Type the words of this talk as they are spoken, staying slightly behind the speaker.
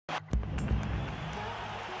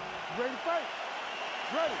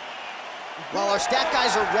Well, our stat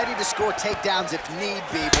guys are ready to score takedowns if need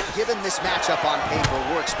be, but given this matchup on paper,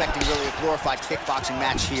 we're expecting really a glorified kickboxing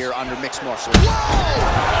match here under mixed martial arts. Whoa!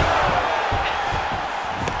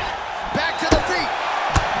 Back to the feet.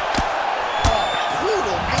 Oh,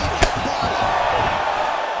 brutal knee to the body.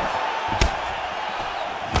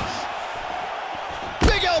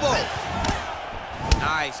 Big elbow.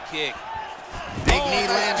 Nice kick. Big knee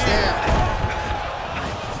lands there.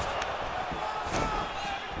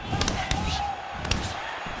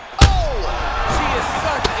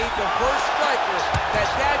 Diverse striker.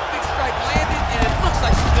 That big strike landed, and it looks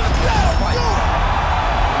like she's gonna be out of fight.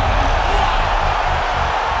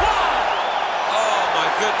 Oh my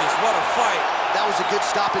goodness, what a fight. That was a good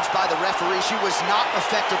stoppage by the referee. She was not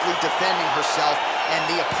effectively defending herself, and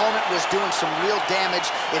the opponent was doing some real damage.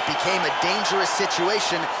 It became a dangerous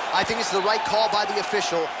situation. I think it's the right call by the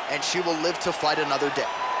official, and she will live to fight another day.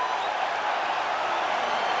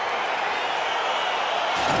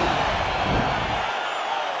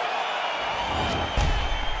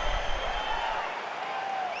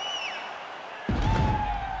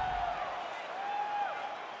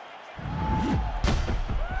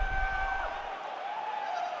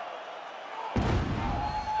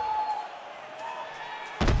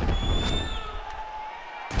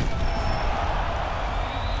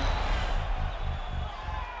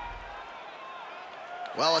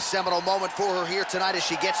 Well, a seminal moment for her here tonight as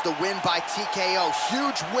she gets the win by TKO.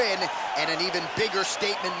 Huge win and an even bigger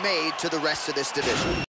statement made to the rest of this division.